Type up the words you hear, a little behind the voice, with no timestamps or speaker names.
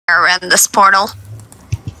around this portal.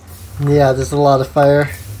 Yeah, there's a lot of fire.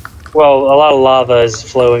 Well, a lot of lava is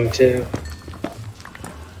flowing too.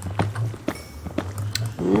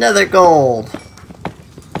 Nether gold.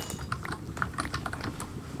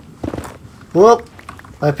 Whoop!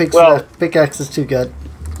 My pickaxe is too good.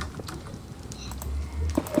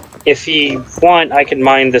 If you want, I can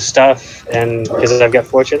mine this stuff, and because I've got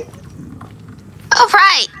fortune. Oh,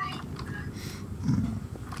 right.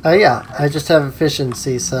 Oh yeah, I just have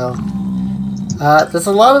efficiency, so... there's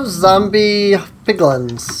a lot of zombie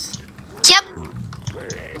piglins. Yep.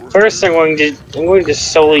 First, I'm going to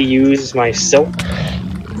solely use my silk.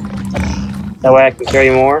 That way I can carry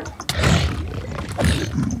more.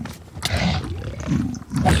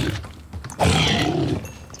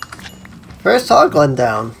 First hoglin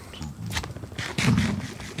down.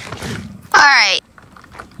 Alright.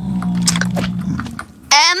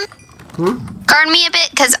 Guard me a bit,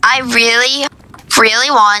 because I really, really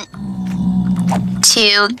want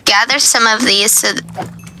to gather some of these so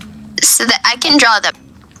that I can draw them.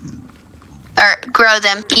 Or grow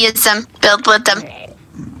them, use them, build with them.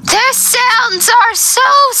 Their sounds are so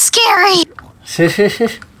scary!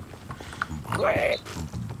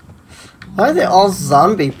 Why are they all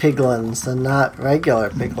zombie piglins and not regular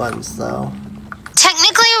piglins, though?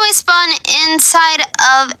 Technically, we spawn inside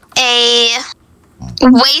of a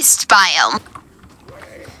waste biome.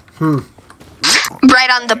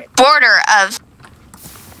 Right on the border of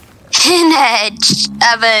an edge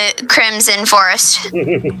of a crimson forest.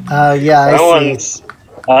 Yeah, I see.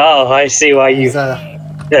 Oh, I see why you...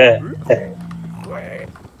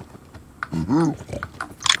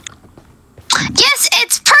 Yes,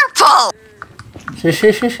 it's purple!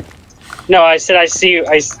 No, I said I see.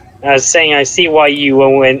 I was saying I see why you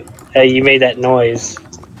went. You made that noise.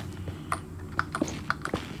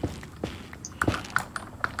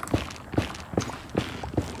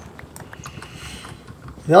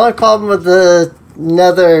 The only problem with the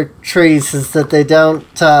nether trees is that they don't,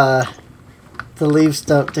 the leaves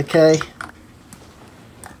don't decay.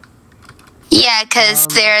 Yeah, because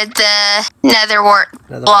they're the netherwort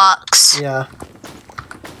blocks. Yeah.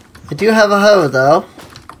 I do have a hoe, though.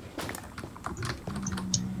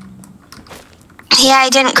 Yeah, I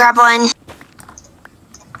didn't grab one.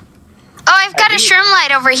 Oh, I've got a shroom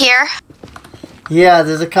light over here. Yeah,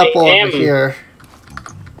 there's a couple over here.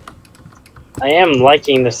 I am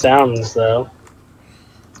liking the sounds, though.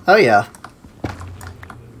 Oh, yeah.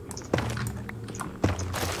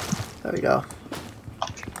 There we go.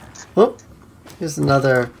 Whoop. Here's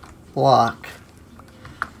another block.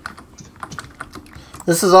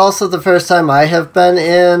 This is also the first time I have been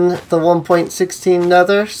in the 1.16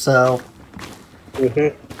 Nether, so...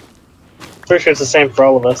 Pretty sure it's the same for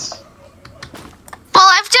all of us. Well,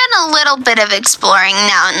 I've done a little bit of exploring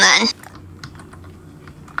now and then.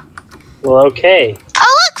 Well, okay.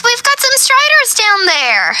 Oh, look, we've got some striders down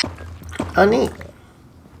there. Oh, neat.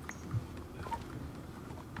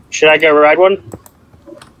 Should I go ride one?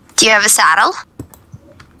 Do you have a saddle?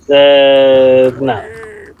 No.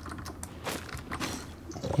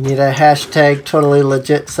 You need a hashtag totally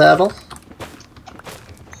legit saddle?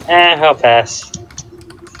 I'll pass.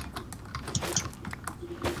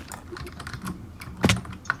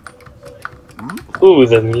 Ooh,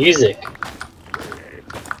 the music.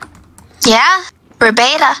 Yeah, we're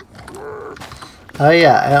beta. Oh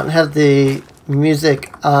yeah, I don't have the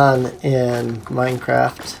music on in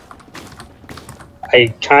Minecraft.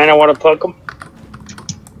 I kind of want to poke them.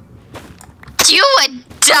 You would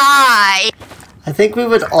die. I think we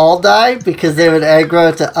would all die because they would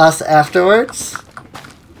aggro to us afterwards.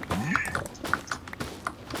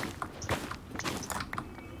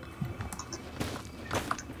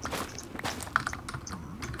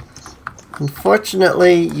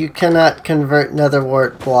 Unfortunately, you cannot convert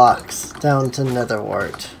netherwort blocks down to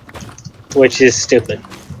netherwort. Which is stupid.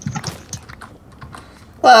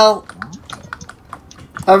 Well,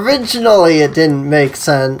 originally it didn't make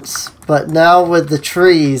sense, but now with the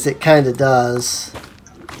trees it kind of does.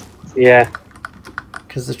 Yeah.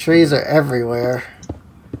 Because the trees are everywhere.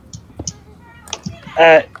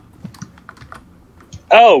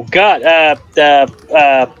 Oh God.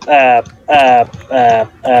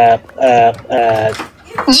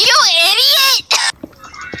 You idiot!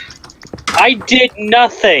 I did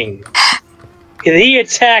nothing. He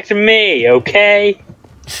attacked me, okay?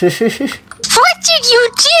 What did you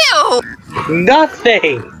do?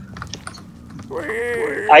 Nothing.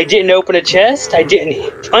 I didn't open a chest. I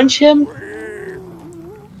didn't punch him.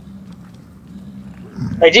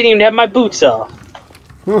 I didn't even have my boots off.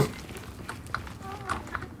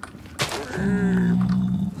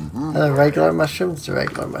 A regular mushroom? It's a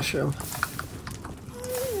regular mushroom.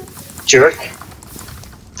 Jerk. I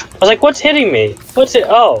was like, what's hitting me? What's it?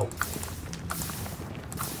 Oh.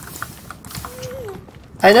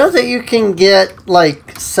 I know that you can get,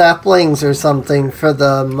 like, saplings or something for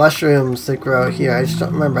the mushrooms that grow here. I just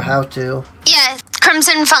don't remember how to. Yeah,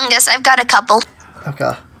 crimson fungus. I've got a couple.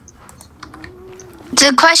 Okay.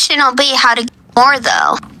 The question will be how to get more,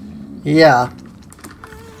 though. Yeah.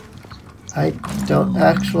 I don't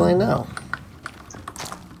actually know.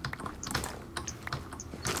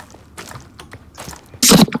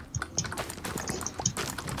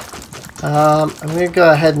 I'm going to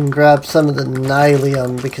go ahead and grab some of the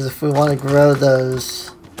nylium, because if we want to grow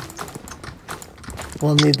those,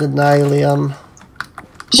 we'll need the nylium.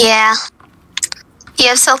 Yeah. You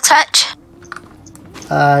have silk touch?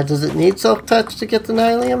 Does it need silk touch to get the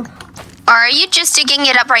nylium? Or are you just digging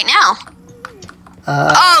it up right now?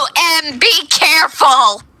 Oh, and be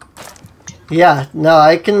careful! Yeah, no,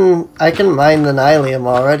 I can mine the nylium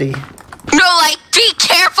already. No, like, be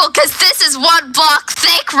careful, because this is 1 block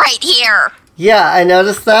thick right here. Yeah, I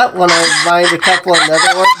noticed that when I mined a couple of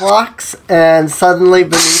netherwork blocks, and suddenly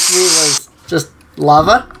beneath me was just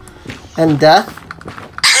lava and death.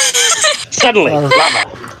 Suddenly, lava.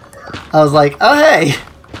 I was like, oh hey,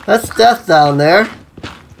 that's death down there.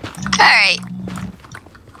 Alright.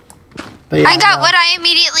 But yeah, I got what I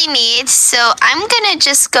immediately need, so I'm gonna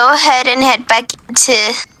just go ahead and head back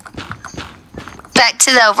to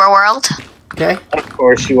the overworld. Okay. Of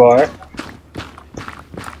course you are. Hey,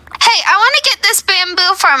 I want to get this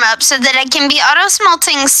bamboo farm up so that I can be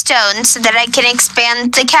auto-smelting stone so that I can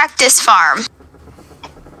expand the cactus farm.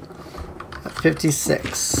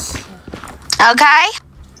 56. Okay?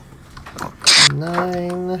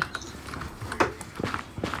 9.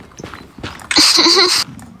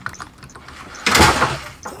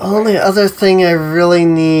 The only other thing I really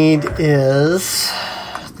need is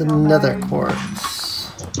the nether quartz.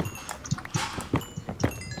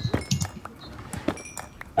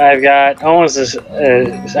 I've got almost this.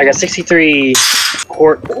 I got 63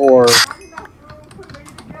 quart ore.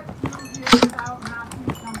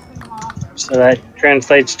 So that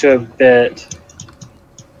translates to a bit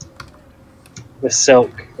with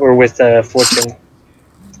silk or with fortune.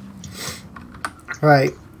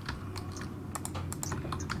 Right.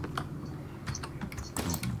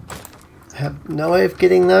 I have no way of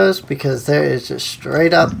getting those because there is just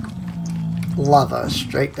straight up lava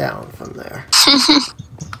straight down from there.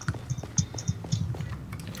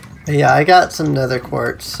 But yeah, I got some nether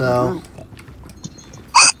quartz, so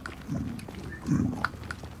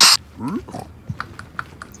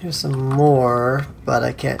here's some more, but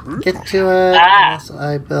I can't get to it unless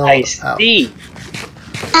I build out. See.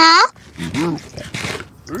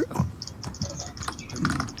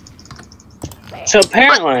 So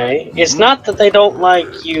apparently, it's not that they don't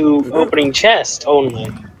like you opening chests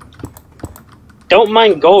only. Don't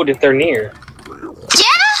mind gold if they're near. Yeah?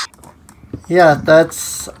 Yeah,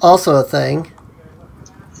 that's also a thing.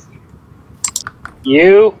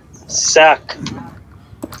 You suck.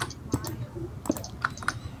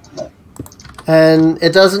 And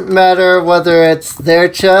it doesn't matter whether it's their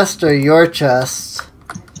chest or your chest.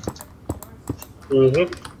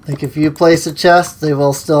 Like if you place a chest, they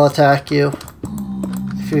will still attack you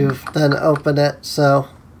if you then open it, so...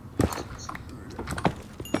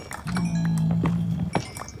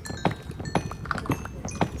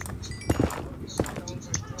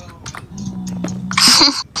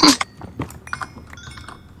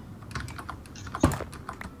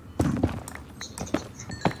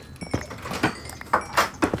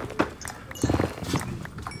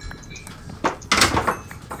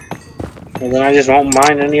 And then I just won't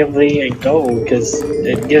mind any of the gold because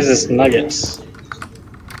it gives us nuggets.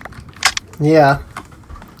 Yeah.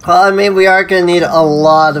 Well, I mean, we are going to need a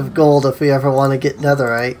lot of gold if we ever want to get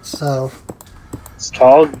netherite, so... It's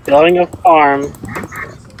called building a farm.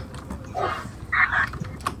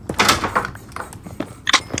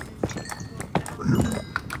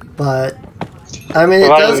 But, I mean, it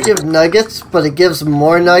does give nuggets, but it gives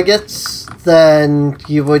more nuggets than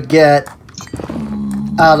you would get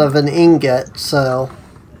out of an ingot, so...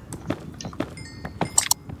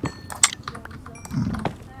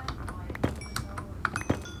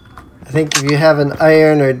 I think if you have an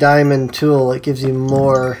iron or diamond tool, it gives you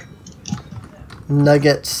more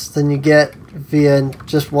nuggets than you get via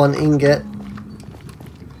just one ingot.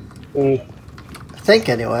 I think,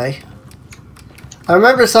 anyway. I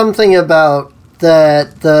remember something about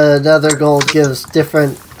that the nether gold gives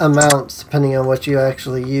different amounts depending on what you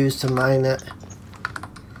actually use to mine it.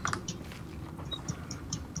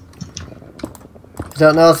 I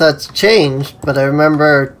don't know if that's changed, but I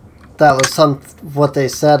remember that was what they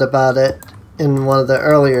said about it in one of the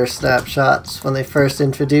earlier snapshots when they first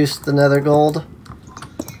introduced the Nether Gold.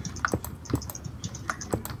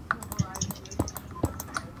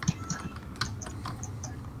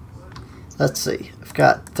 Let's see. I've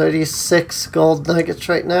got 36 gold nuggets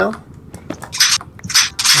right now.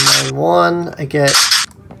 And then 1 I get.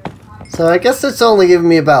 So I guess it's only giving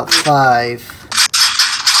me about 5.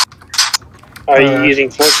 Are you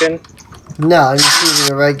using fortune? No, I'm just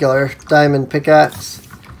using a regular diamond pickaxe.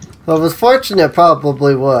 Well, with fortune, it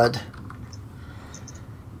probably would.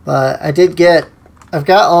 But I did get... I've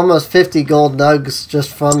got almost 50 gold nugs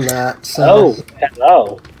just from that, so... Oh,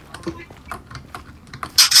 hello.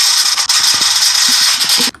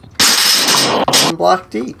 One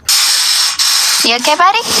block deep. You okay,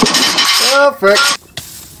 buddy? Oh, frick.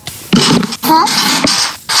 Huh?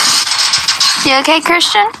 You okay,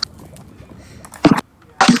 Christian?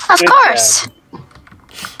 Of Good course. job.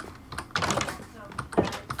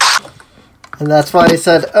 And that's why I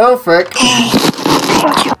said, oh, frick.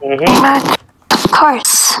 Mm-hmm. Of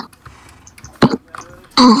course.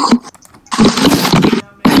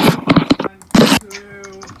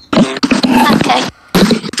 Okay.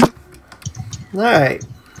 Alright.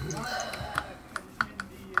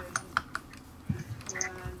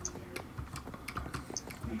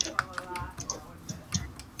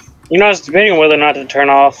 You know, I was debating whether or not to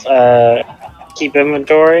turn off keep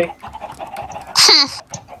inventory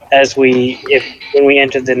as when we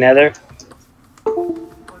entered the Nether.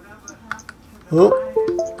 Oh.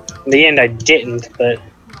 In the end, I didn't, but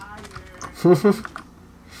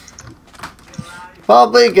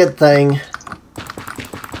Probably a good thing.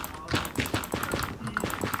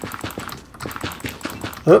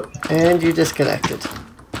 Oh, and you disconnected.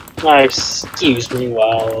 excuse me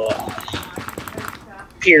while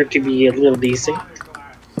appear to be a little decent.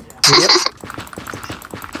 Yep.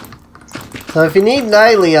 So if you need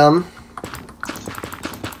nylium,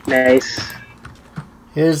 Nice.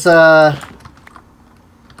 here's there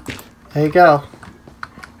you go.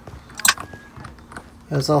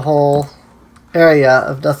 There's a whole area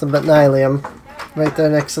of nothing but nylium right there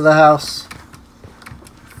next to the house.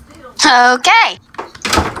 Okay.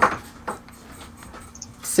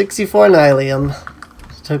 64 nylium.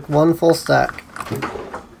 Took 1 full stack.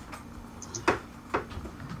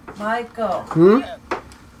 Michael, Hmm?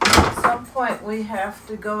 at some point we have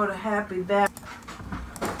to go to Happy Valley.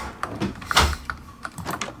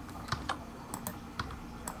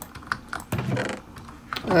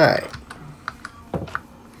 Alright.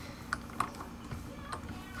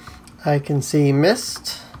 I can see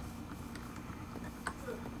mist.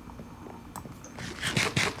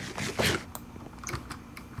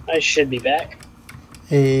 I should be back.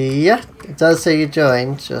 Yeah, it does say you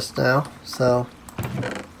joined just now, so.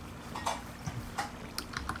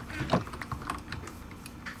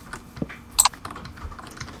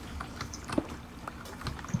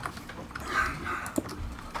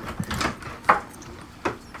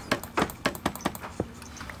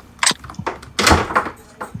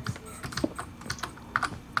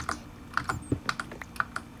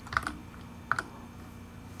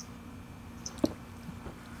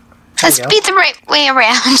 Let's be the right way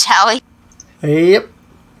around, shall we? Yep.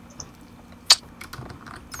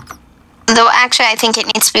 Though actually I think it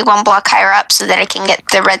needs to be 1 block higher up so that I can get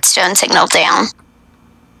the redstone signal down.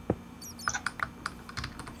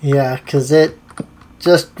 Yeah, because it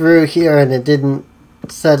just grew here and it didn't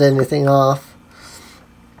set anything off.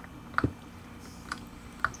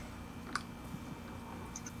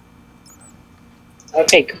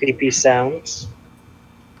 Okay, creepy sounds.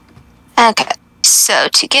 Okay. So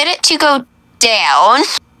to get it to go down,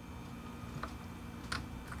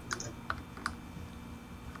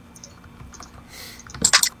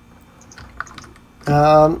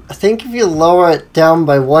 I think if you lower it down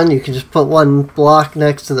by 1, you can just put 1 block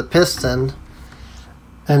next to the piston,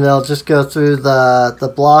 and it'll just go through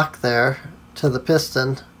the block there to the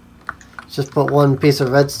piston. Just put 1 piece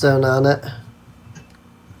of redstone on it.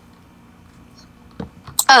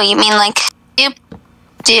 oh, you mean like doop,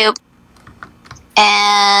 doop,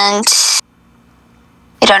 and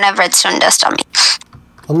I don't have redstone dust on me.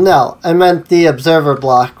 Well, no, I meant the observer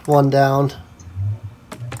block, 1 down.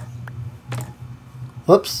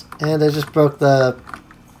 Whoops, and I just broke the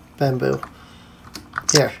bamboo.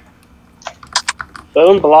 Here.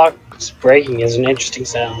 Bone blocks breaking is an interesting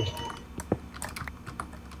sound.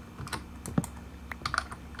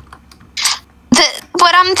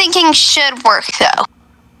 What I'm thinking should work though.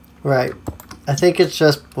 Right. I think it's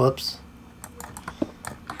just, whoops.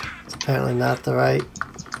 It's apparently not the right.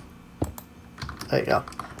 There you go.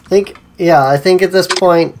 I think at this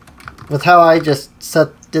point, with how I just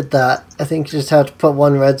did that, I think you just have to put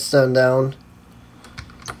 1 redstone down.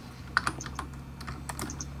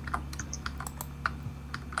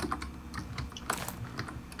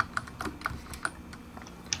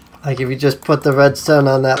 Like if you just put the redstone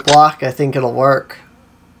on that block, I think it'll work.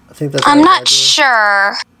 I think that's. I'm not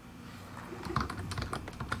sure.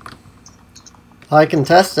 I can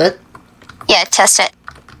test it. Yeah, test it.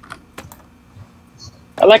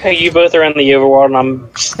 I like how you both are in the overworld and I'm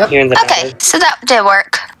here in the Okay, Nether. so that did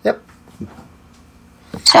work. Yep.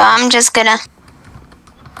 So I'm just gonna.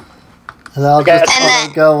 And I'll just let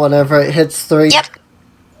it go whenever it hits 3. Yep.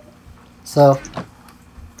 So.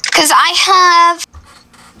 Because I have.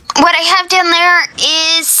 What I have down there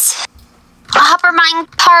is a hopper mine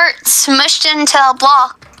cart smushed into a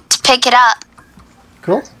block to pick it up.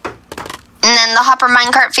 Cool. And then the hopper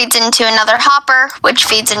mine cart feeds into another hopper, which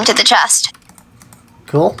feeds into the chest.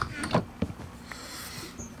 Cool.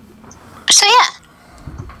 So yeah.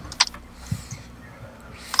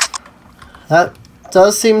 That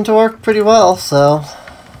does seem to work pretty well, so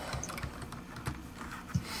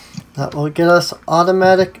that will get us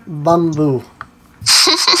automatic bamboo.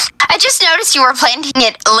 I just noticed you were planting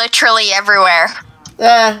it literally everywhere.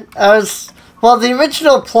 Well, the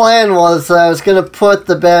original plan was that I was going to put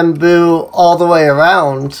the bamboo all the way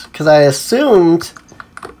around, because I assumed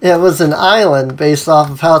it was an island based off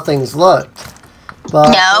of how things looked.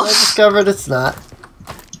 But No. I discovered it's not.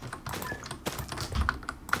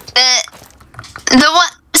 The one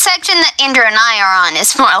section that Andrew and I are on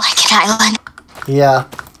is more like an island. Yeah.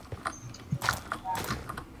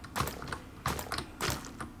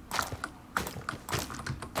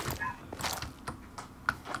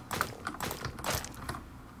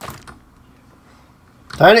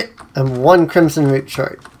 Darn it, I'm 1 crimson root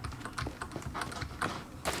short.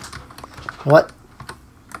 What?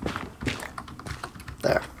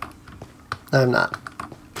 There. No, I'm not.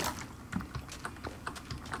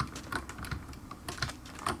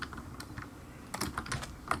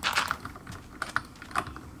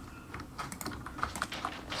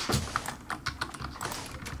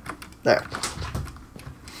 There.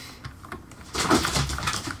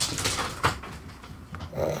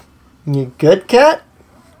 You good, cat?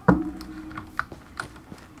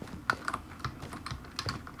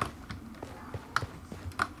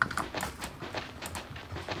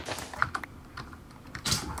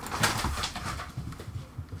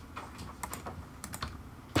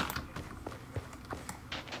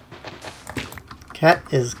 Cat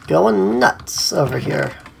is going nuts over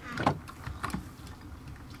here.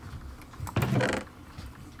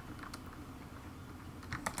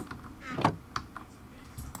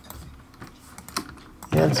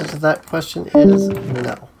 The answer to that question is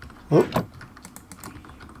no. Oop.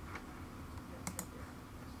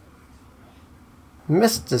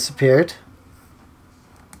 Mist disappeared.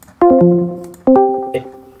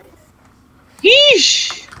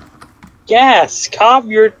 Yeesh! Gas!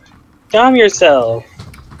 Calm yourself.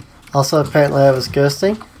 Also, apparently I was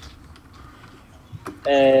ghosting.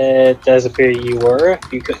 It does appear you were,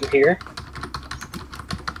 if you couldn't hear.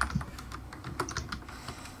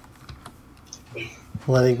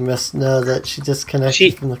 Letting Mist know that she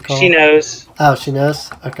disconnected from the call. She knows. Oh, she knows?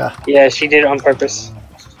 Okay. Yeah, she did it on purpose.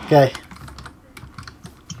 Okay.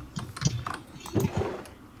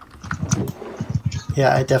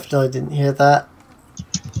 Yeah, I definitely didn't hear that.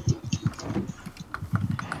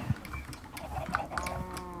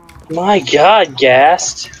 My god,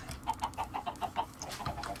 Gast.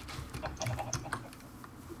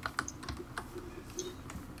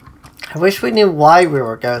 I wish we knew why we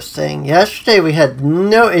were ghosting. Yesterday we had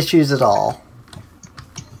no issues at all.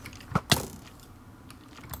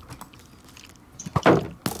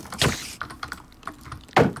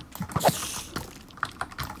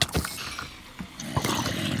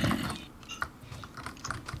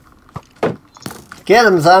 Get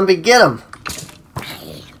him, zombie, get him!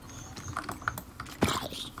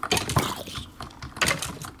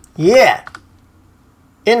 Yeah!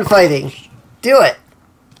 Infighting! Do it!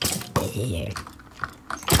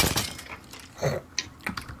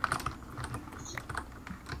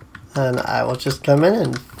 And I will just come in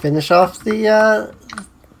and finish off the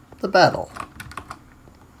battle.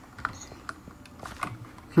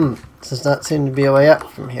 Does not seem to be a way up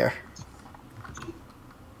from here.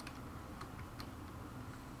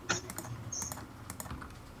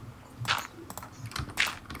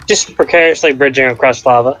 Just precariously bridging across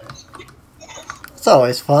lava. It's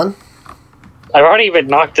always fun. I've already been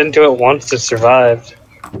knocked into it once and survived.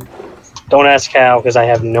 Don't ask how, because I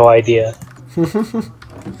have no idea.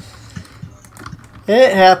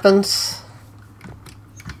 It happens.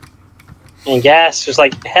 And Gas was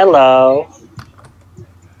like, hello.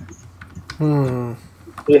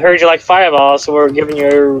 We heard you like Fireball, so we're giving you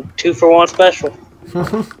a 2-for-1 special.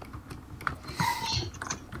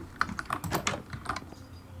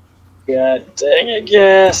 God dang it,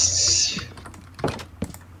 yes.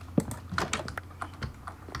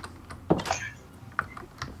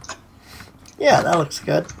 Yeah, that looks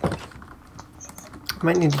good.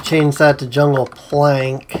 Might need to change that to jungle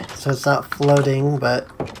plank so it's not floating, but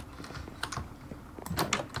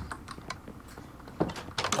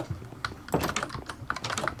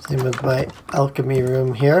same with my alchemy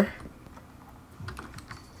room here.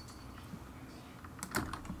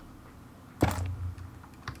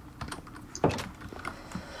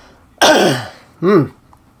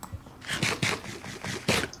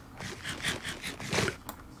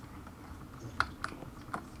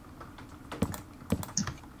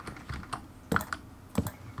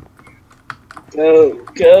 Go,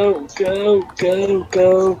 go, go, go,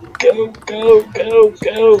 go, go, go, go,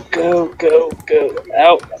 go, go, go, go.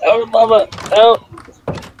 Out, out, lava, out.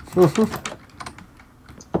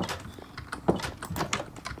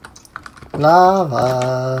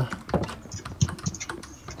 Lava.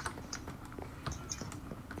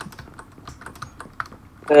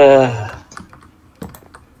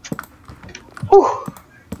 Whew.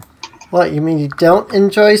 What, you mean you don't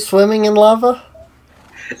enjoy swimming in lava?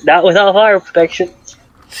 Not without fire protection.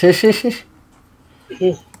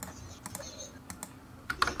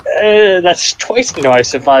 That's twice now I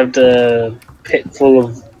survived a pit full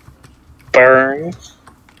of burn.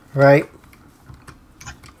 Right.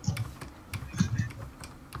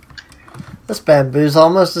 This bamboo's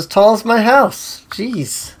almost as tall as my house.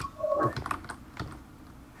 Jeez.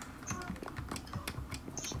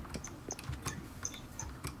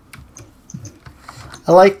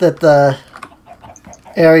 I like that the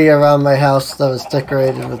area around my house though is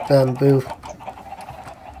decorated with bamboo.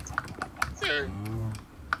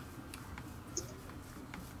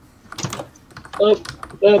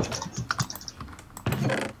 Up, up.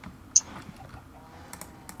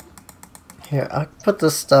 Here, I'll put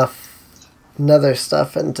this stuff, nether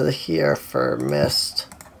stuff into here for mist.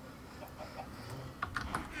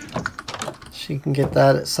 She can get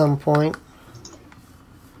that at some point.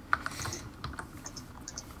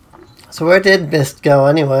 So where did mist go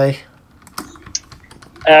anyway?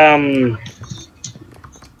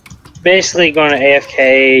 Basically going to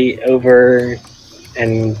AFK over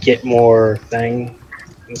and get more thing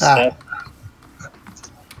and stuff.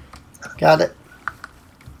 Got it.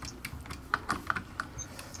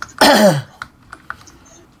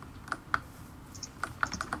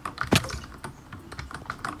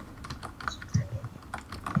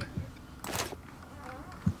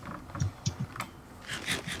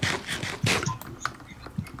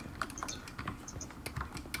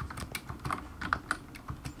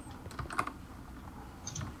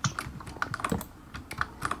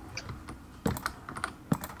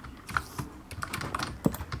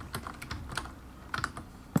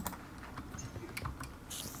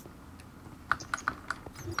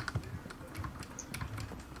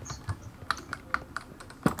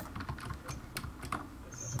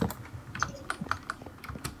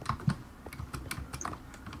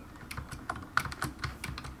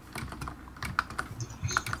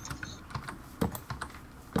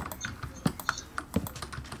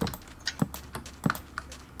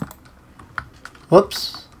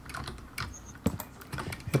 Whoops.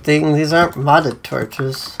 Good thing these aren't modded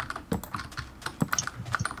torches.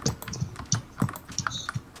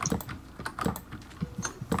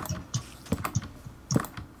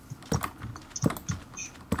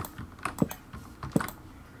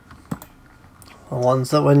 The ones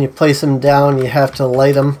that when you place them down you have to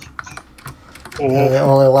light them. And they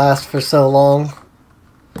only last for so long.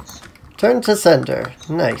 Turn to sender.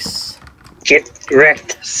 Nice. Get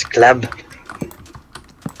wrecked, sclub.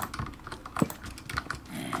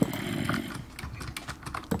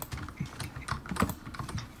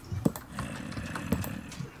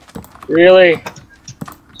 Really?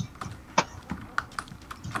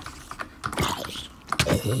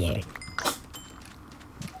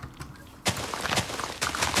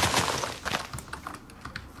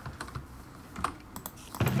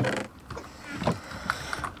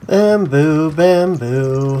 Bamboo,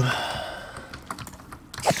 bamboo.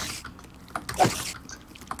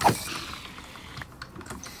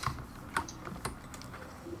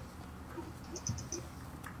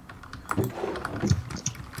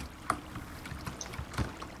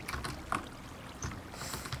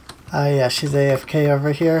 Ah, yeah, she's AFK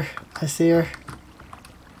over here. I see her.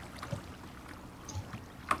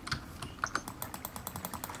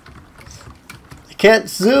 I can't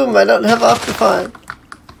zoom, I don't have Optifine.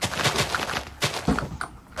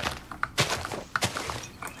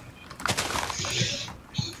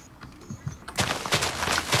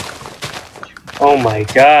 Oh my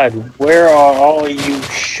god, where are all you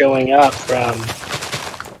showing up from?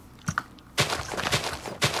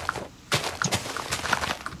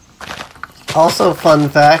 Also, fun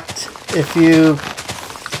fact, if you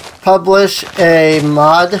publish a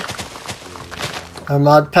mod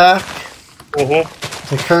pack,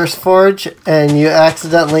 to Curse Forge, and you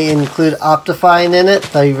accidentally include Optifine in it,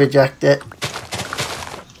 they reject it.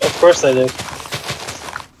 Of course they do.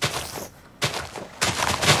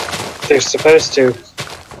 They're supposed to.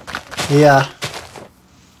 Yeah.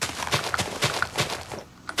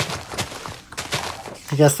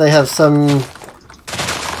 I guess they have some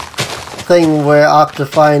thing where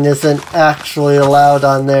Optifine isn't actually allowed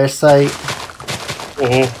on their site.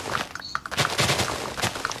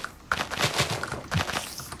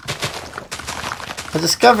 I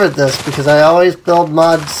discovered this because I always build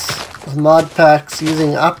mod packs using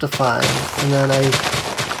Optifine, and then I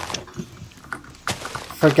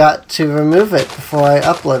forgot to remove it before I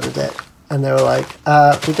uploaded it. And they were like,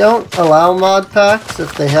 we don't allow mod packs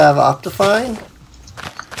if they have Optifine.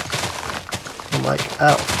 I'm like,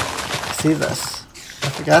 oh, I see this. I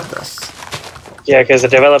forgot this. Yeah, because the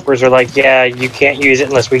developers are like, yeah, you can't use it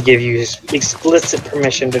unless we give you explicit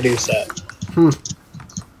permission to do so. And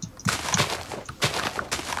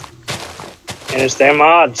it's their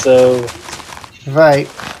mod, so... Right.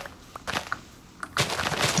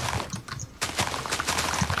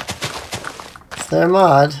 It's their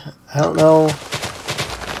mod. I don't know...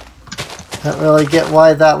 I don't really get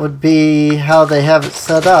why that would be how they have it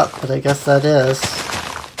set up, but I guess that is.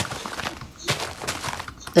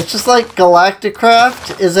 It's just like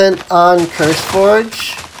Galacticraft isn't on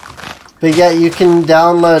CurseForge, but yet you can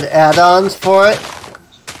download add-ons for it.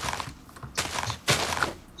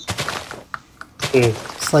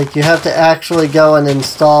 It's like you have to actually go and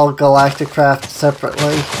install Galacticraft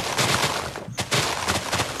separately.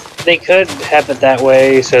 They could have it that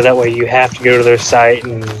way, so that way you have to go to their site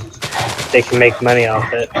and they can make money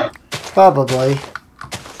off it. Probably.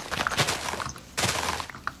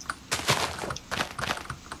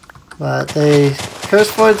 But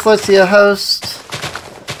CurseForge lets you host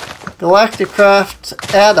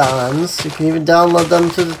Galacticraft add-ons. You can even download them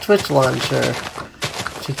to the Twitch launcher.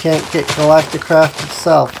 But you can't get Galacticraft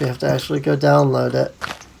itself. You have to actually go download it.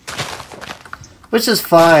 Which is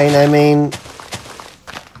fine. I mean,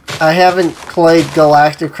 I haven't played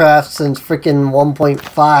Galacticraft since freaking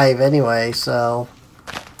 1.5 anyway, so...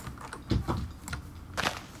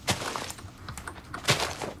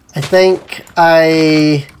 I think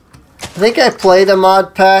I played a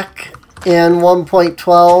mod pack in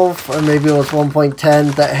 1.12, or maybe it was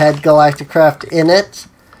 1.10, that had Galacticraft in it,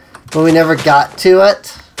 but we never got to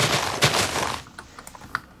it.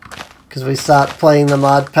 Because we stopped playing the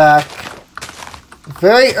mod pack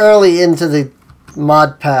very early into the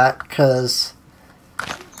mod pack, because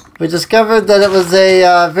we discovered that it was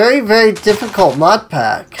a very, very difficult mod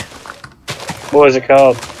pack. What was it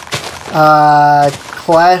called?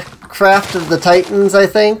 Craft of the Titans, I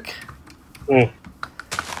think.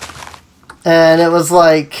 And it was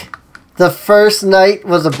like the first night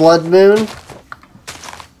was a blood moon,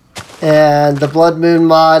 and the blood moon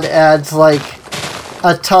mod adds like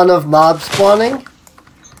a ton of mob spawning,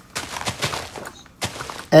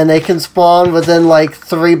 and they can spawn within like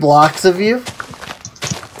 3 blocks of you.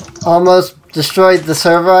 Almost destroyed the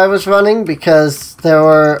server I was running because there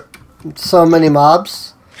were so many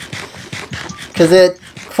mobs, because it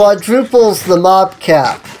quadruples the mob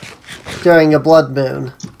cap during a blood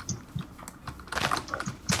moon.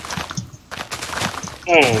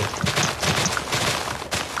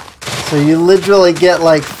 So you literally get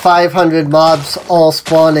like 500 mobs all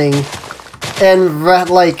spawning, and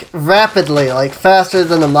rapidly, like faster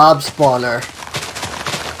than a mob spawner.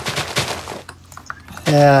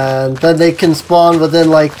 And then they can spawn within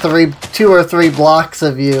like 2 or 3 blocks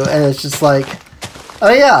of you, and it's just like,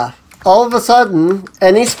 oh yeah, all of a sudden,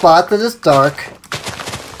 any spot that is dark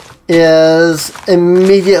is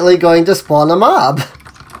immediately going to spawn a mob.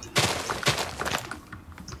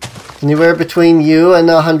 Anywhere between you and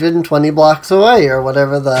 120 blocks away, or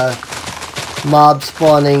whatever the mob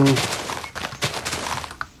spawning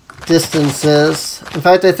distance is. In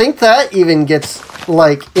fact, I think that even gets,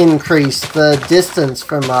 like, increased, the distance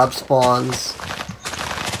for mob spawns.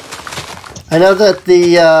 I know that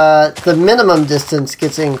the minimum distance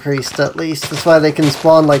gets increased, at least. That's why they can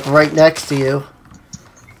spawn, like, right next to you.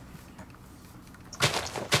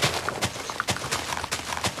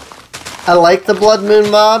 I like the Blood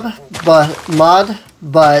Moon mod,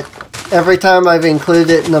 but every time I've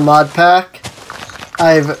included it in the mod pack,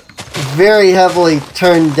 I've very heavily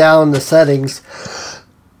turned down the settings.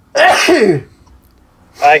 I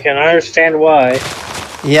can understand why.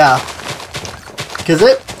 Yeah. Because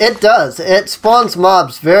It does. It spawns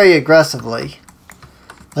mobs very aggressively.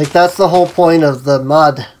 Like, that's the whole point of the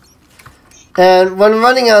mod. And when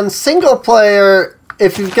running on single player,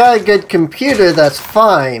 if you've got a good computer, that's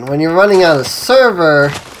fine. When you're running on a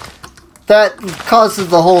server, that causes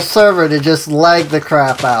the whole server to just lag the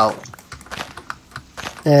crap out.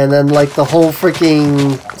 And then, like, the whole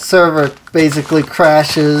freaking server basically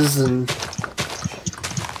crashes, and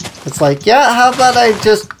it's like, yeah, how about I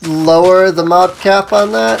just lower the mob cap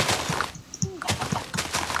on that?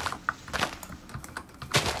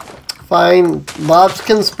 Fine, mobs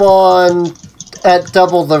can spawn at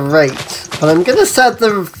double the rate, but I'm gonna set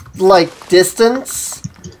the, like, distance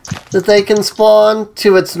that they can spawn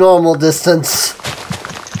to its normal distance.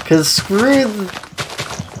 Because screw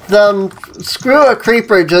a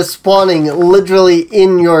creeper just spawning literally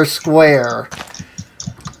in your square.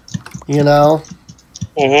 You know?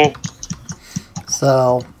 Mm-hmm.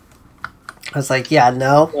 So, I was like, yeah,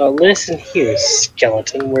 no. Well, listen here,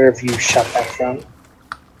 skeleton. Where have you shot that from?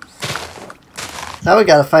 Now we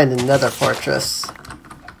gotta find a nether fortress.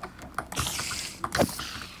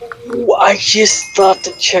 Ooh, I just thought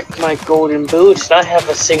to check my golden boots, and I have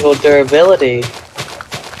a single durability.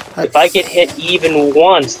 If I get hit even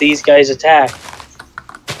once, these guys attack.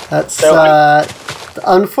 That's, So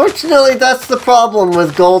unfortunately, that's the problem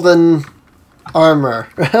with golden armor.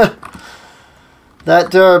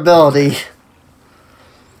 That durability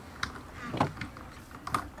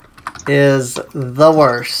is the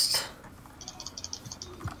worst.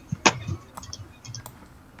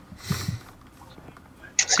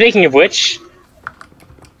 Speaking of which,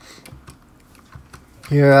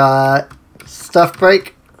 Your, stuff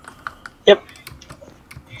break? yep.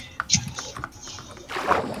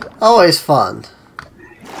 Always fun.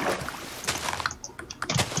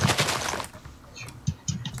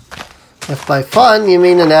 If by fun you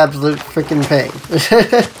mean an absolute freaking pain.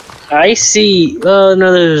 I see. Well,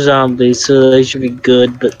 another zombie, so they should be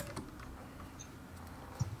good, but.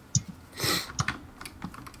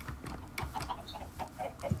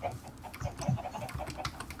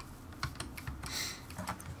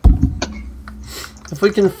 If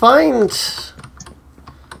we can find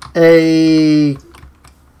a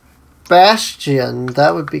bastion,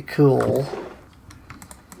 that would be cool.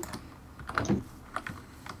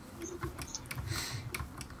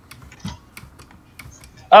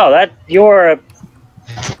 Oh, that you're.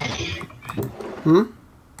 Hmm?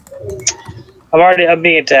 I'm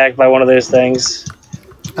being attacked by one of those things.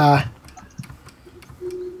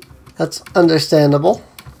 That's understandable.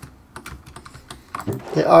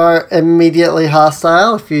 They are immediately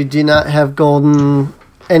hostile if you do not have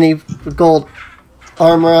any gold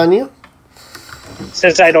armor on you.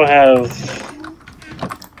 Since I don't have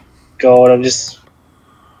gold, I'm just.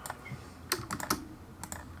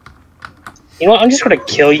 You know what? I'm just gonna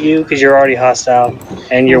kill you because you're already hostile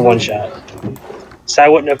and you're one shot. So I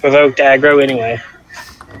wouldn't have provoked aggro anyway.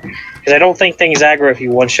 Because I don't think things aggro if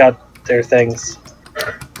you one shot their things.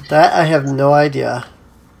 That I have no idea.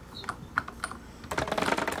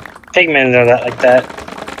 Pigmen are that like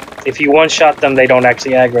that. If you one shot them, they don't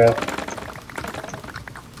actually aggro.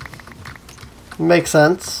 Makes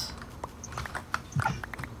sense.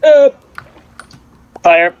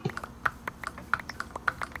 Fire.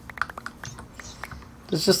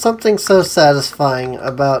 There's just something so satisfying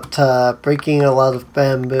about breaking a lot of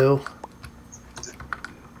bamboo.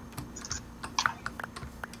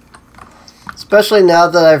 Especially now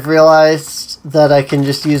that I've realized that I can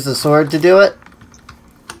just use the sword to do it.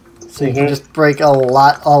 So you can just break a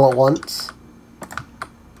lot all at once.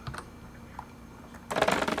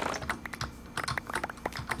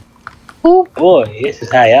 Oh boy, this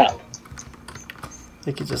is high up.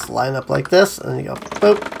 You can just line up like this, and you go,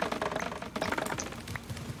 boop.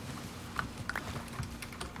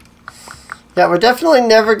 Yeah, we're definitely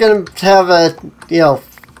never going to have a,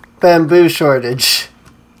 bamboo shortage.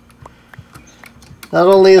 Not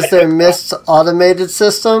only is there Mist's automated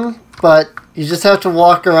system, but you just have to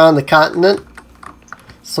walk around the continent,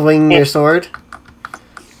 swinging your sword,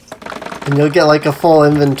 and you'll get like a full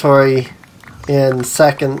inventory in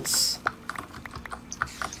seconds.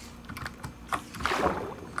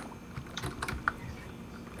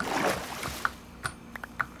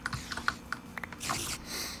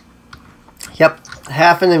 Yep,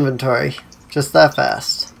 half an inventory. Just that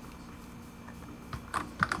fast.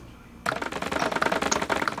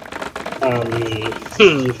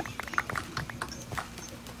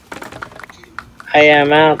 I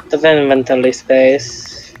am out of inventory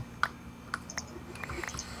space.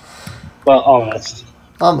 Well, almost.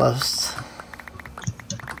 Almost.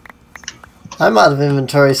 I'm out of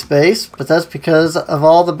inventory space, but that's because of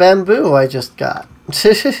all the bamboo I just got.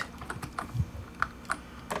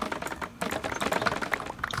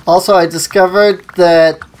 Also, I discovered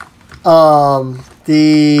that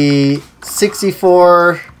the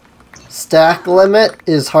 64 stack limit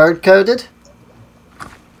is hard-coded.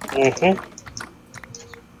 Mm-hmm.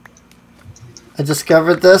 I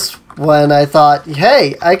discovered this when I thought,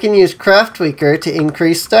 hey, I can use Craft Tweaker to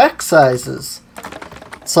increase stack sizes.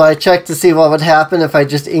 So I checked to see what would happen if I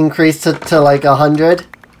just increased it to like 100.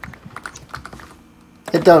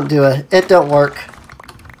 It don't work.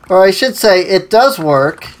 Or I should say, it does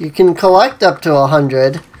work. You can collect up to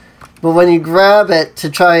 100, but when you grab it to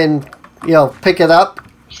try and, pick it up,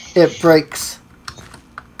 it breaks.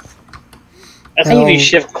 I think if you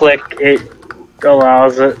shift click, it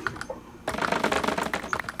allows it.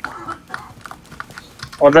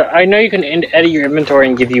 Well, I know you can edit your inventory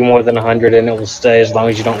and give you more than 100, and it will stay as long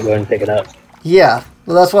as you don't go and pick it up. Yeah,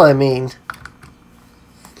 well, that's what I mean.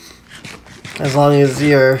 As long as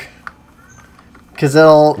because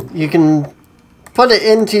you can put it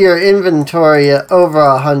into your inventory at over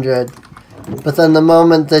 100, but then the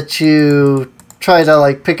moment that you try to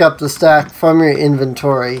like pick up the stack from your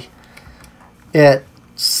inventory, it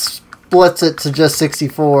splits it to just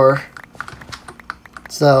 64.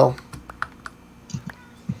 So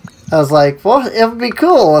I was like, well, it would be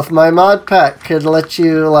cool if my mod pack could let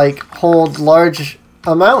you like hold large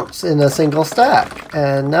amounts in a single stack.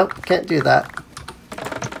 And nope, can't do that.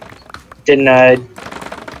 Denied.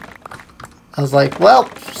 I was like, well,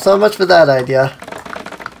 so much for that idea.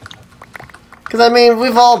 Because, I mean,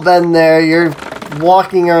 we've all been there. You're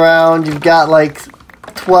walking around, you've got like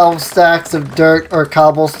 12 stacks of dirt or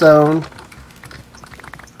cobblestone.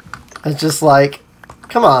 It's just like,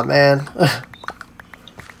 come on, man.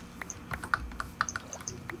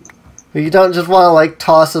 You don't just want to like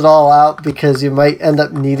toss it all out because you might end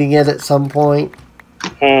up needing it at some point.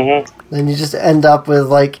 Mm-hmm. Then you just end up with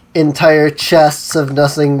like entire chests of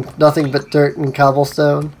nothing but dirt and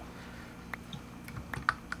cobblestone.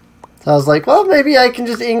 So I was like, well, maybe I can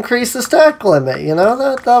just increase the stack limit,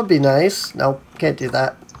 that would be nice. Nope, can't do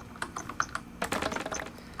that.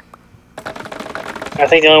 I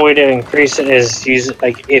think the only way to increase it is use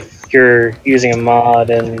like if you're using a mod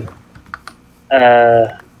and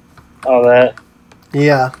all that.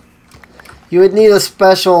 Yeah. You would need a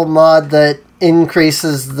special mod that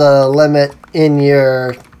increases the limit in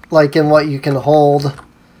your, like, in what you can hold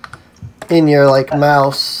in your, like,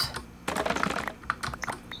 mouse.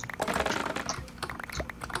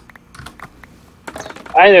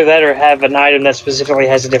 Either that or have an item that specifically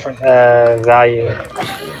has a different value.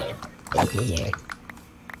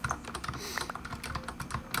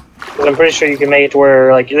 But I'm pretty sure you can make it to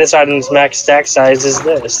where, like, this item's max stack size is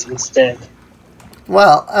this instead.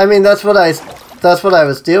 Well, I mean, that's what I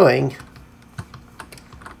was doing.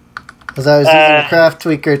 Because I was using Craft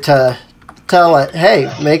Tweaker to tell it,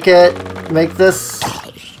 hey, make this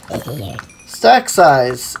stack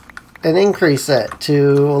size and increase it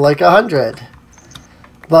to like 100.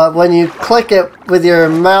 But when you click it with your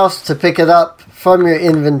mouse to pick it up from your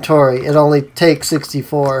inventory, it only takes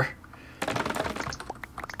 64.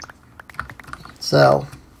 So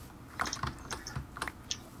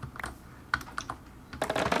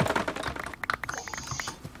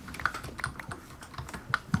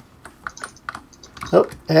oh,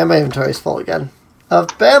 and my inventory's full again of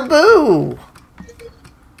bamboo.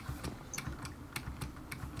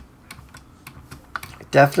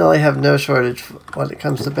 Definitely have no shortage when it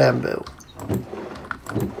comes to bamboo.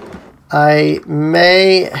 I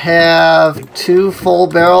may have 2 full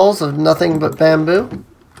barrels of nothing but bamboo.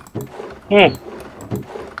 Hmm.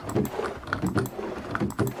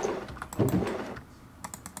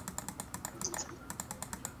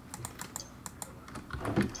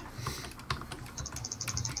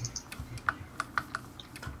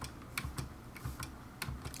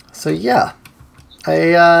 So yeah,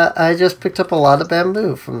 I just picked up a lot of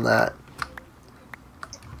bamboo from that.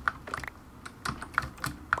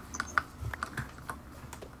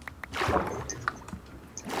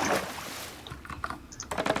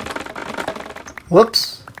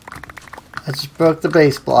 Whoops! I just broke the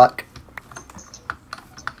base block.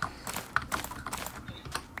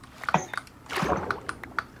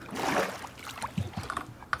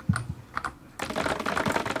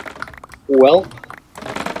 Well.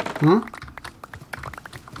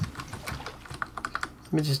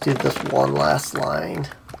 Let me just do this one last line.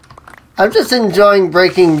 I'm just enjoying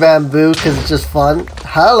breaking bamboo because it's just fun.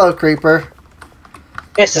 Hello, creeper.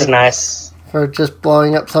 This is nice. For just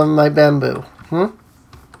blowing up some of my bamboo.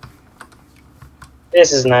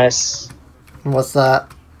 This is nice. And what's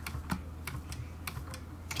that?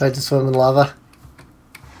 Tried to swim in lava?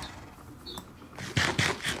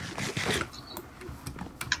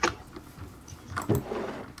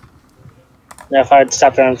 Now if I'd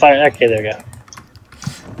stop it on fire, okay, there we go.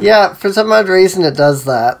 Yeah, for some odd reason it does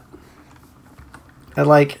that. It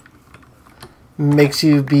like makes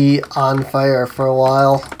you be on fire for a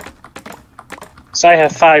while. So I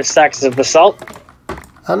have 5 stacks of basalt.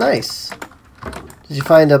 Oh, nice. Did you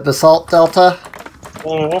find a basalt delta?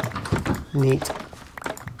 Mm-hmm. Neat.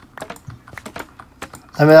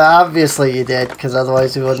 I mean, obviously you did, because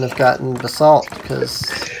otherwise you wouldn't have gotten basalt, because...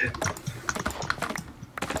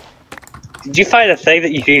 Did you find a thing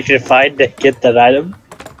that you needed to find to get that item?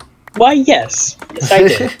 Why, yes. Yes, I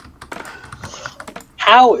did.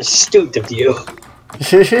 How astute of you.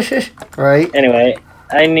 Right? Anyway,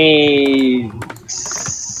 I need...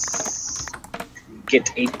 get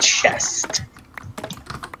a chest.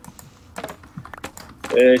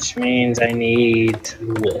 Which means I need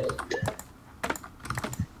wood.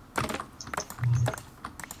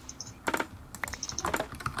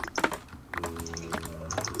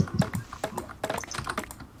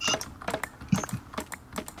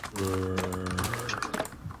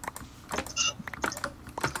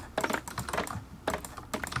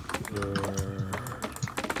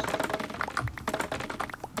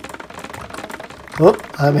 Oop,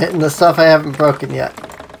 I'm hitting the stuff I haven't broken yet.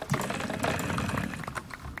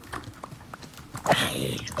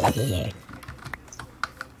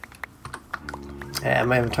 And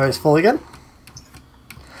my inventory's full again.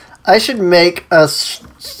 I should make a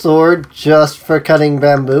sword just for cutting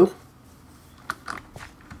bamboo.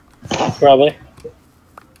 Probably.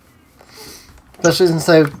 Especially since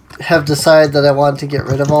I have decided that I want to get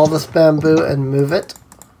rid of all this bamboo and move it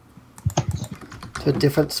to a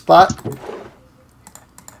different spot.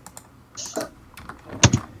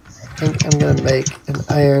 I think I'm going to make an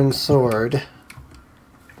iron sword.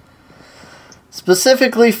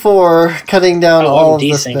 Specifically for cutting down all of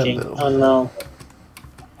this bamboo. Oh no.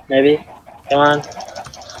 Maybe? Come on.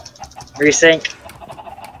 Resync.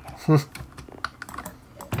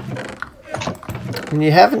 And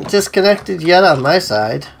you haven't disconnected yet on my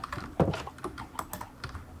side.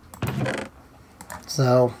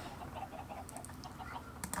 So...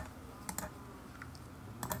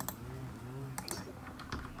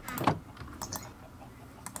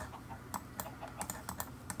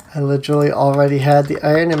 I literally already had the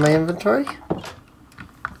iron in my inventory.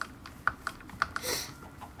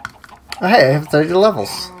 Oh, hey, I have 30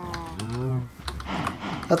 levels.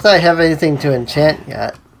 Not that I have anything to enchant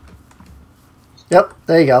yet. Yep,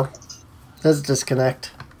 there you go. There's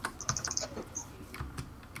disconnect.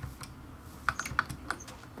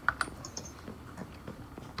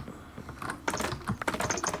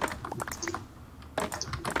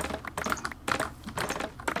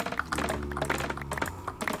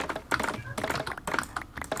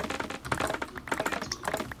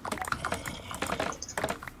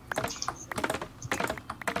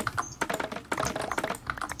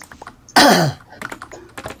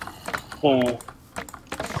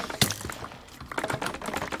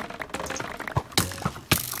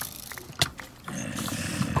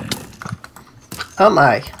 Oh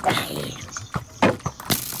my.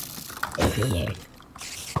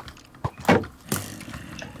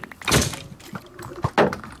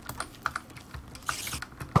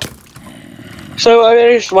 So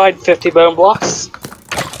I just mined 50 bone blocks.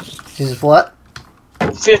 Jesus, what?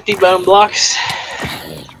 50 bone blocks.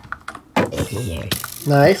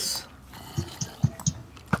 Nice.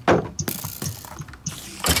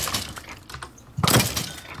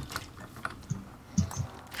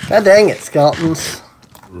 God dang it, skeletons.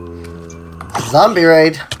 Zombie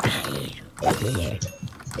raid.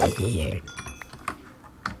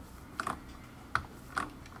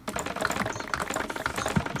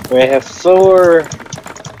 We have 4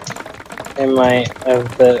 in my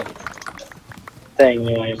of the thing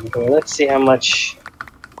in my inventory. Let's see how much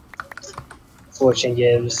fortune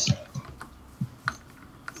gives.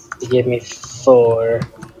 It gave me 4.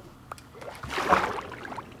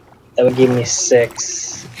 That would give me 6.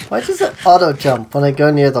 Why does it auto jump when I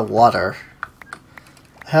go near the water?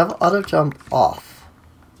 I have auto jump off.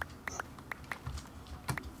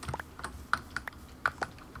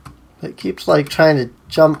 It keeps like trying to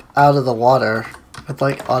jump out of the water with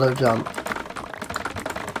like auto jump.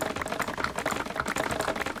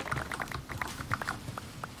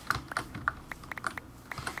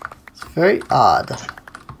 It's very odd.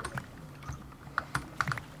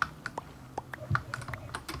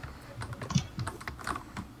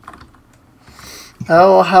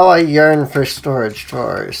 Oh, how I yearn for storage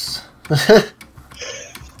drawers.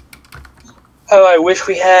 Oh, I wish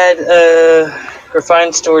we had a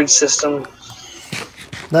refined storage system.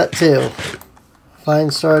 That too.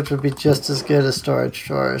 Fine storage would be just as good as storage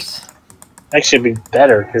drawers. Actually, it'd be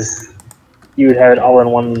better, because you would have it all in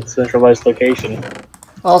one centralized location.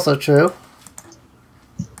 Also true.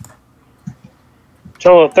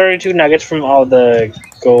 So 32 nuggets from all the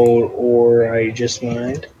gold ore I just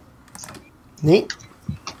mined. Neat.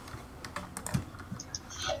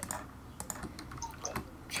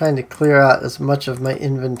 Trying to clear out as much of my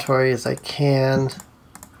inventory as I can,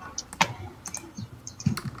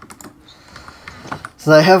 so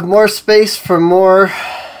that I have more space for more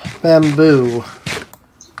bamboo.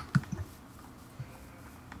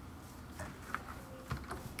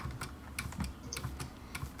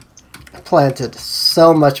 I planted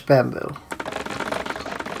so much bamboo.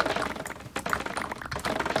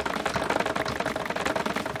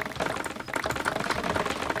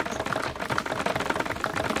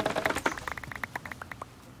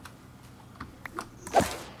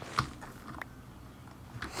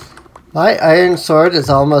 My iron sword is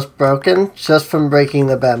almost broken just from breaking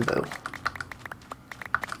the bamboo.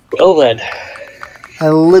 Well then. I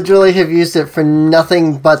literally have used it for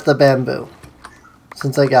nothing but the bamboo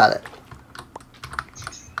since I got it.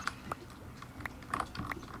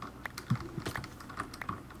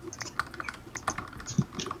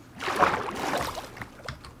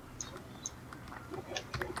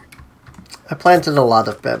 I planted a lot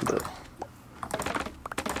of bamboo.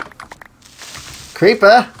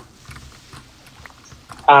 Creeper!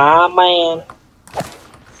 Ah, man.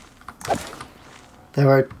 There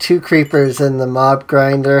were 2 creepers in the mob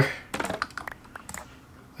grinder.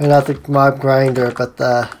 Or not the mob grinder, but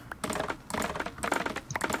the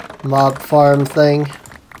mob farm thing.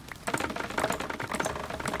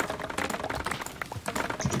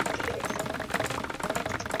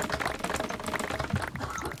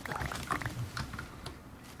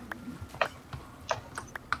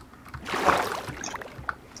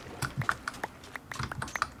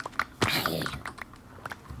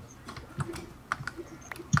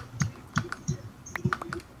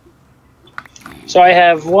 So I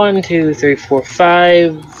have 1, 2, 3, 4,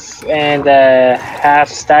 5, and half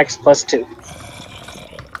stacks plus 2.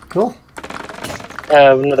 Cool.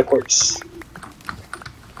 Another quartz.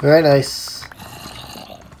 Very nice.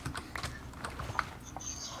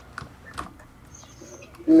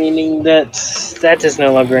 Meaning that that is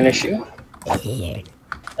no longer an issue. I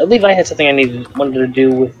believe I had something I wanted to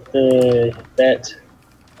do with that.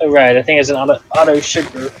 Oh, right, I think it's an auto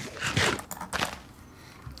sugar.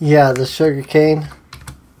 Yeah, the sugar cane.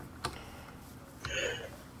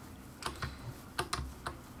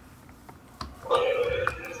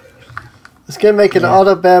 It's gonna make an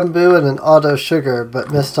auto bamboo and an auto sugar,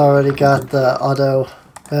 but Mist already got the auto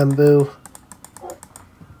bamboo.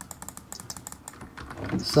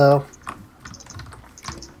 So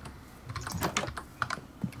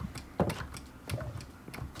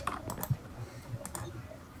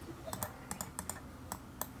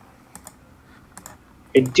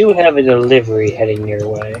I do have a delivery heading your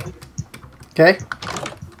way. okay.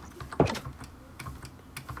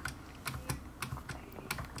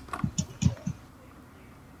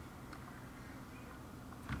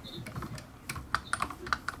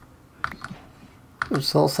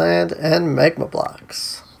 Soul sand and magma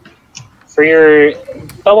blocks. For your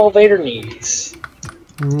bubble vader needs.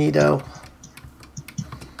 Neato.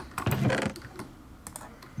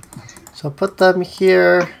 So put them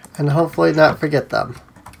here and hopefully not forget them.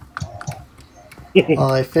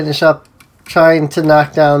 While I finish up trying to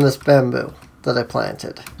knock down this bamboo that I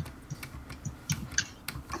planted.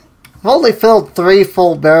 I've only filled 3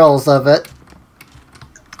 full barrels of it.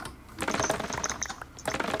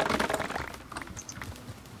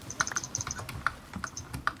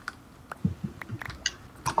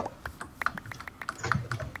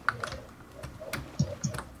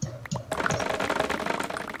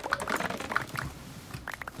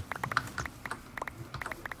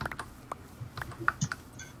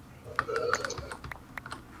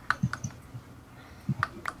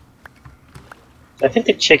 I think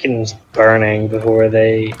the chicken's burning before it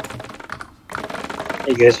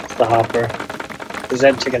goes to the hopper. Because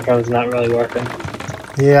that chicken farm's not really working.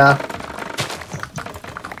 Yeah.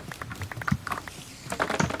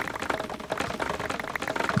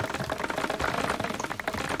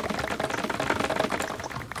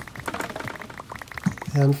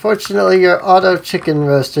 Unfortunately, your auto chicken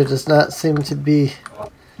roaster does not seem to be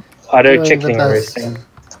Auto doing chicken the best. roasting.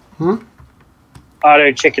 Hmm?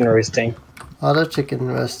 Auto chicken roasting. Auto chicken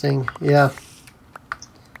roasting, yeah.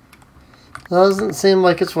 Doesn't seem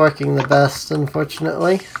like it's working the best,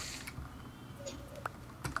 unfortunately.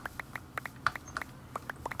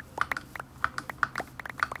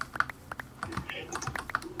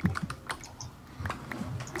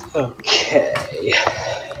 Okay.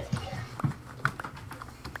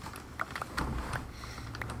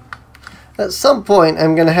 At some point,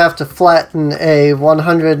 I'm going to have to flatten a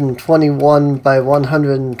 121 by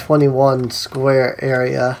 121 square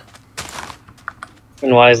area.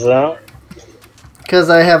 And why is that? Because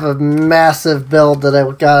I have a massive build that I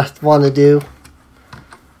want to do.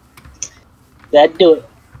 That'd do it.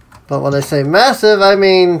 But when I say massive, I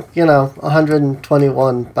mean, you know,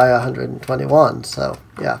 121 by 121. So,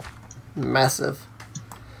 yeah, massive.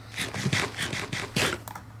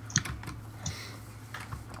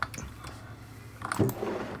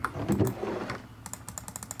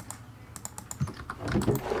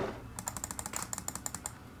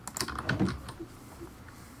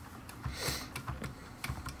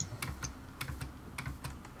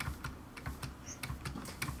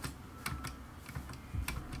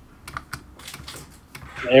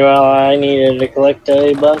 Well, I needed to collect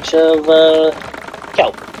a bunch of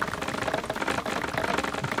kelp.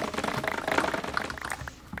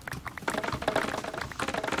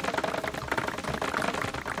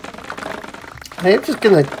 I'm just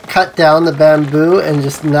going to cut down the bamboo and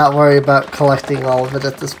just not worry about collecting all of it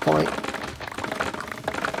at this point.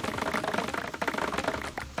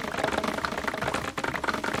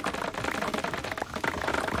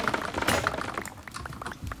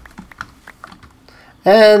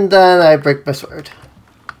 And then I break my sword.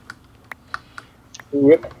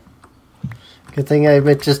 Rip. Good thing it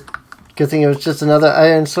was just another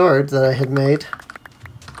iron sword that I had made.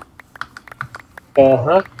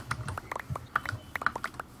 Uh-huh.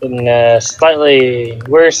 And slightly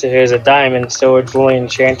worse if it was a diamond sword fully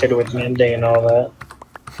enchanted with mending and all that.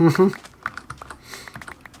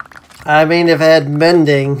 I mean, if I had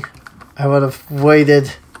mending, I would have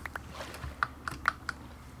waited.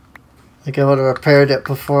 Like I would have repaired it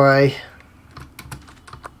before I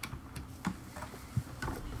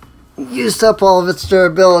used up all of its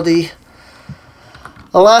durability.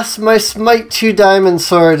 Alas, my Smite 2 Diamond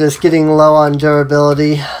Sword is getting low on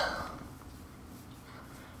durability.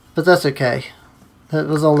 But that's okay. That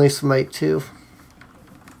was only Smite 2.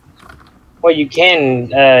 Well, you can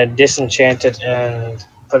disenchant it and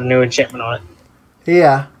put a new enchantment on it.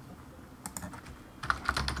 Yeah.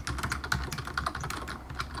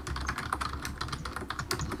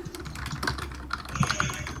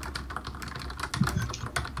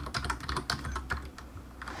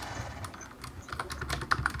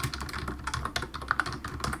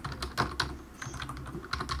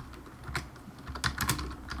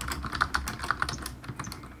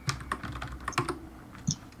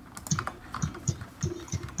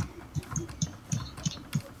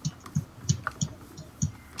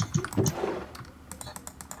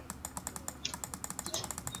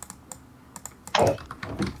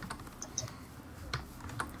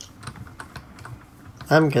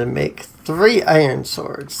 I'm gonna make 3 iron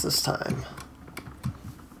swords this time.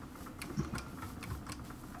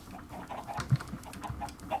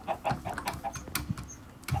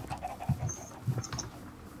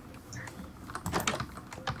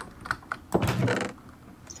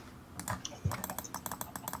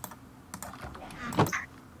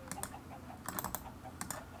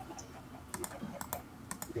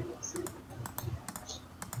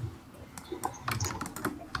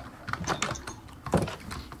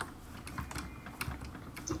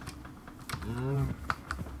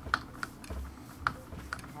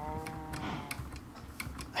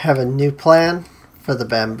 I have a new plan for the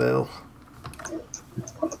bamboo.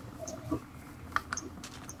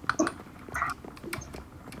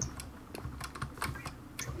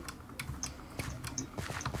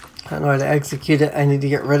 In order to execute it, I need to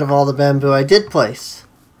get rid of all the bamboo I did place.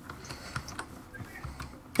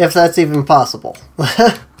 If that's even possible.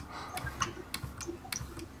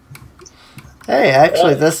 Hey,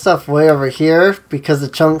 actually, this stuff way over here, because the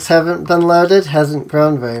chunks haven't been loaded, hasn't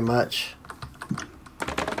grown very much.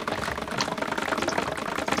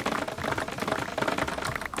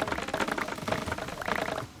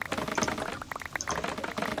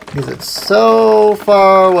 Because it's so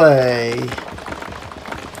far away.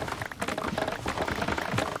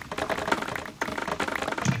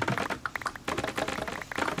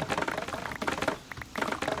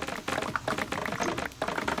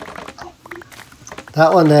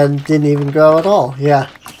 That one then didn't even grow at all. Yeah,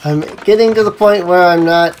 I'm getting to the point where I'm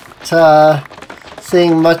not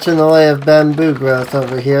seeing much in the way of bamboo growth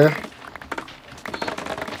over here.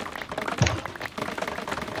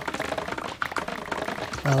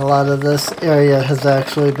 A lot of this area has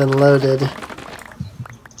actually been loaded. In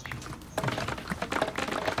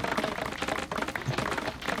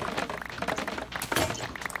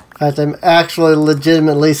fact, I'm actually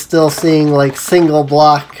legitimately still seeing like single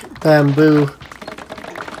block bamboo.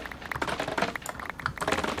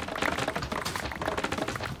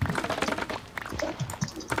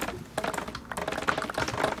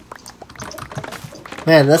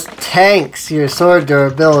 Man, this tanks your sword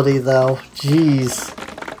durability, though. Jeez.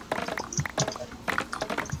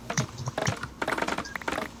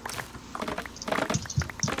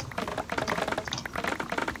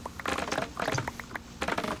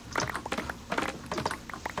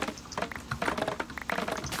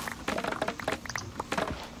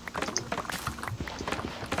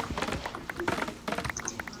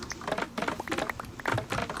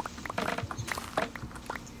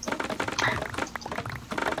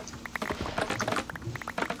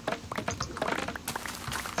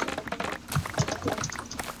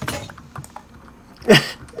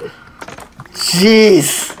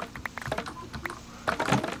 Jeez.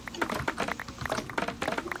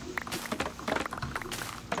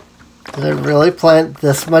 Did I really plant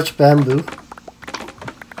this much bamboo?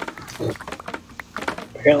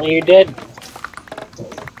 Apparently you did.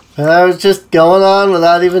 And I was just going on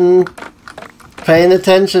without even paying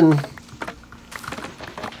attention.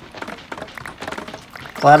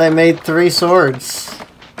 Glad I made 3 swords.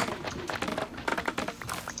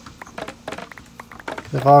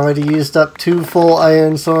 I've already used up 2 full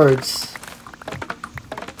iron swords.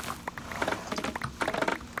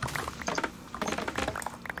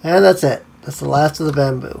 And that's it. That's the last of the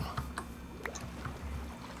bamboo.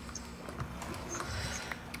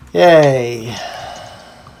 Yay. I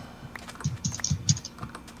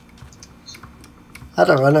had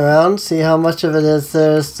to run around, see how much of it is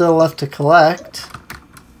there's still left to collect.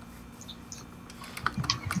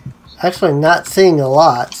 Actually not seeing a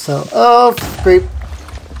lot, so... Oh, creep.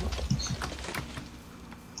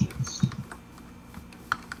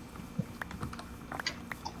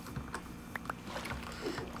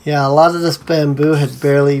 Yeah, a lot of this bamboo had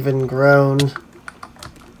barely even grown.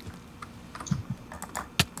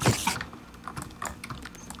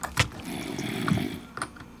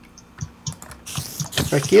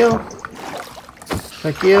 Frick you.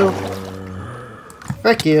 Frick you.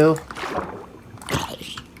 Frick you.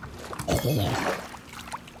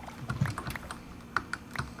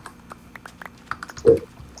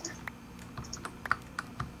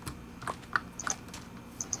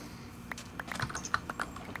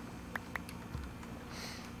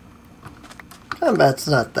 Combat's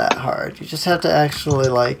not that hard. You just have to actually,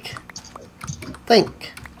 like,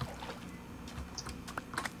 think.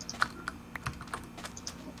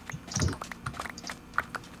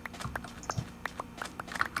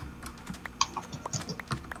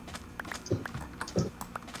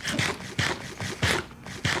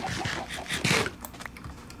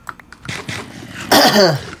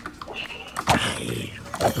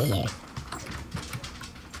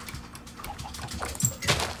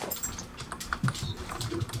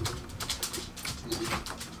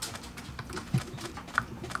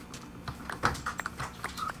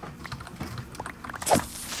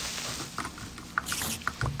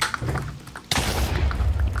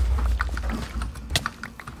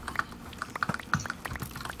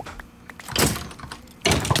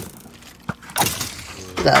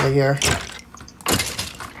 Get out of here.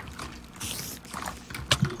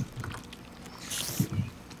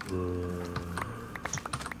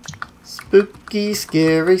 Spooky,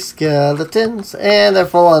 scary skeletons, and they're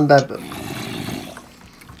full on bamboo.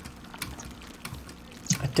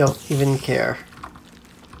 I don't even care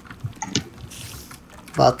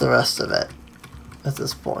about the rest of it at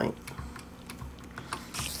this point.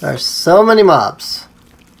 There are so many mobs.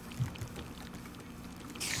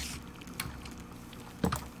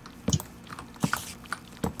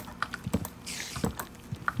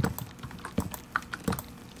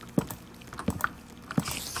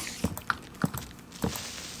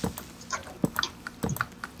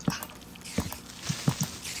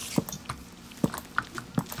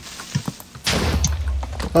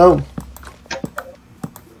 Oh.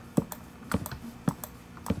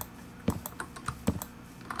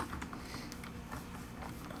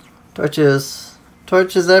 Torches.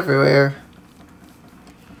 Torches everywhere.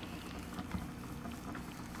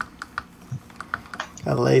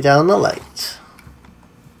 Gotta lay down the light.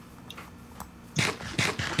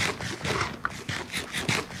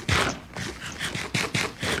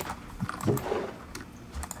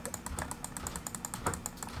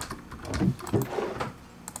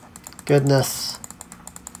 Goodness.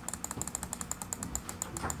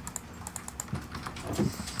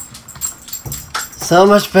 So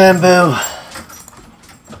much bamboo.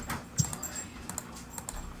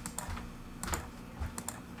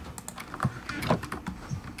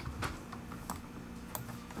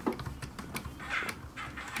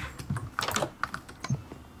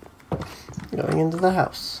 Going into the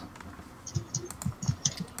house.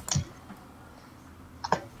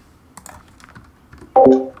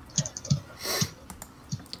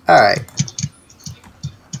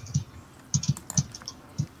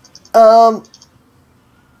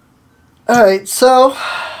 Alright, so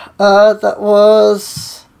that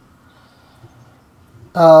was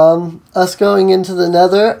us going into the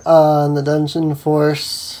Nether on the Dungeon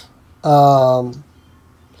Force. I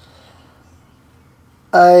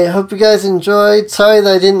hope you guys enjoyed. Sorry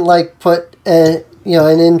that I didn't put an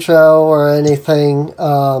intro or anything.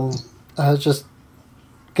 I was just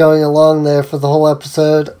going along there for the whole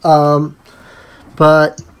episode.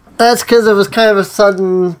 But that's because it was kind of a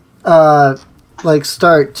sudden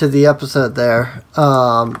start to the episode there.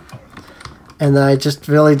 And I just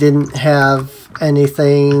really didn't have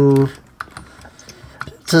anything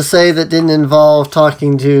to say that didn't involve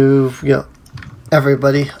talking to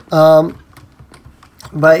everybody.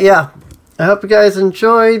 But yeah, I hope you guys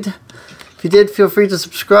enjoyed. If you did, feel free to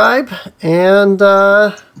subscribe, and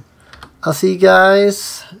I'll see you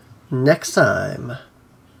guys next time.